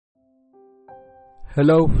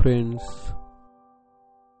Hello friends.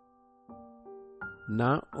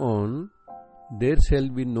 Now on, there shall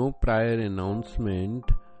be no prior announcement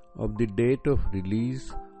of the date of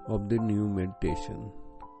release of the new meditation.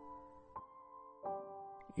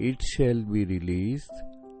 It shall be released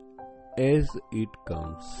as it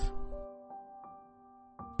comes.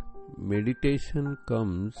 Meditation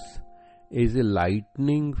comes as a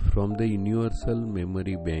lightning from the universal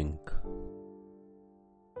memory bank.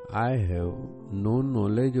 I have no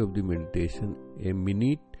knowledge of the meditation a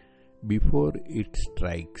minute before it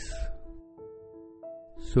strikes.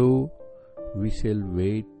 So we shall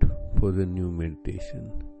wait for the new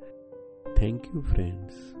meditation. Thank you,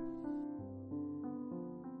 friends.